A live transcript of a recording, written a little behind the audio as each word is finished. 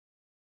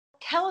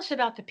tell us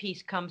about the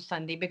piece Come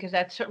Sunday, because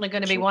that's certainly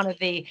going to be Sure. one of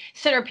the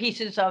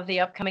centerpieces of the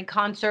upcoming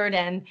concert.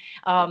 And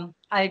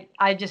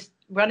I just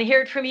want to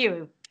hear it from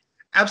you.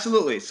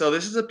 Absolutely. So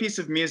this is a piece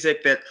of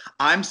music that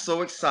I'm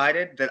so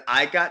excited that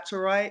I got to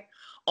write.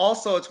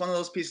 Also, it's one of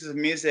those pieces of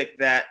music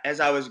that as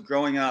I was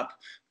growing up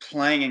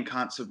playing in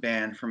concert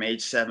band from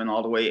age 7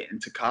 all the way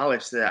into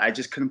college, that I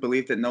just couldn't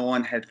believe that no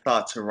one had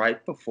thought to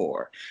write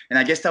before. And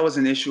I guess that was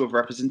an issue of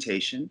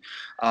representation,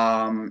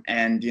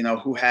 and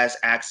who has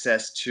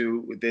access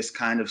to this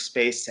kind of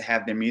space to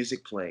have their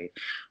music played,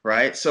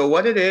 right? So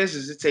what it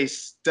is it's a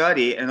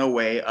study in a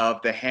way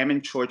of the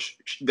Hammond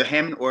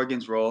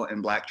organ's role in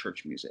Black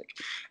church music.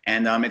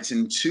 And it's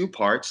in two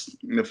parts.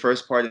 The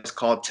first part is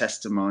called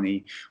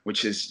Testimony,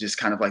 which is just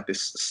kind of like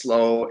this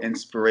slow,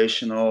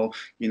 inspirational,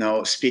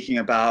 speaking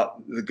about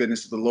the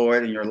goodness of the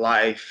Lord in your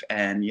life,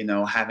 and,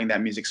 having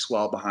that music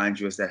swell behind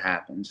you as that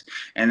happens.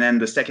 And then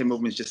the second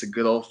movement is just a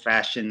good old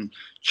fashioned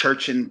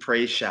church and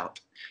praise shout.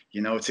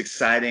 It's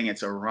exciting.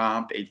 It's a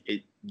romp.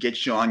 It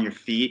gets you on your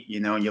feet,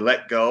 and you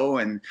let go,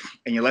 and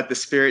you let the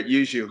Spirit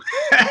use you,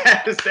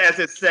 as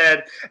it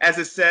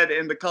said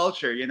in the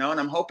culture, And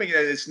I'm hoping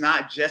that it's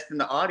not just in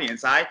the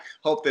audience. I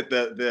hope that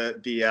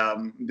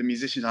the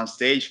musicians on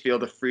stage feel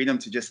the freedom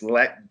to just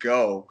let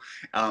go,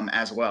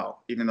 as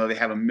well, even though they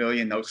have a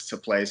million notes to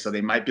play, so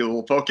they might be a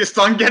little focused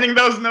on getting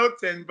those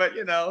notes in. But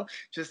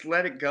just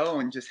let it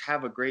go and just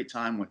have a great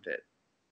time with it.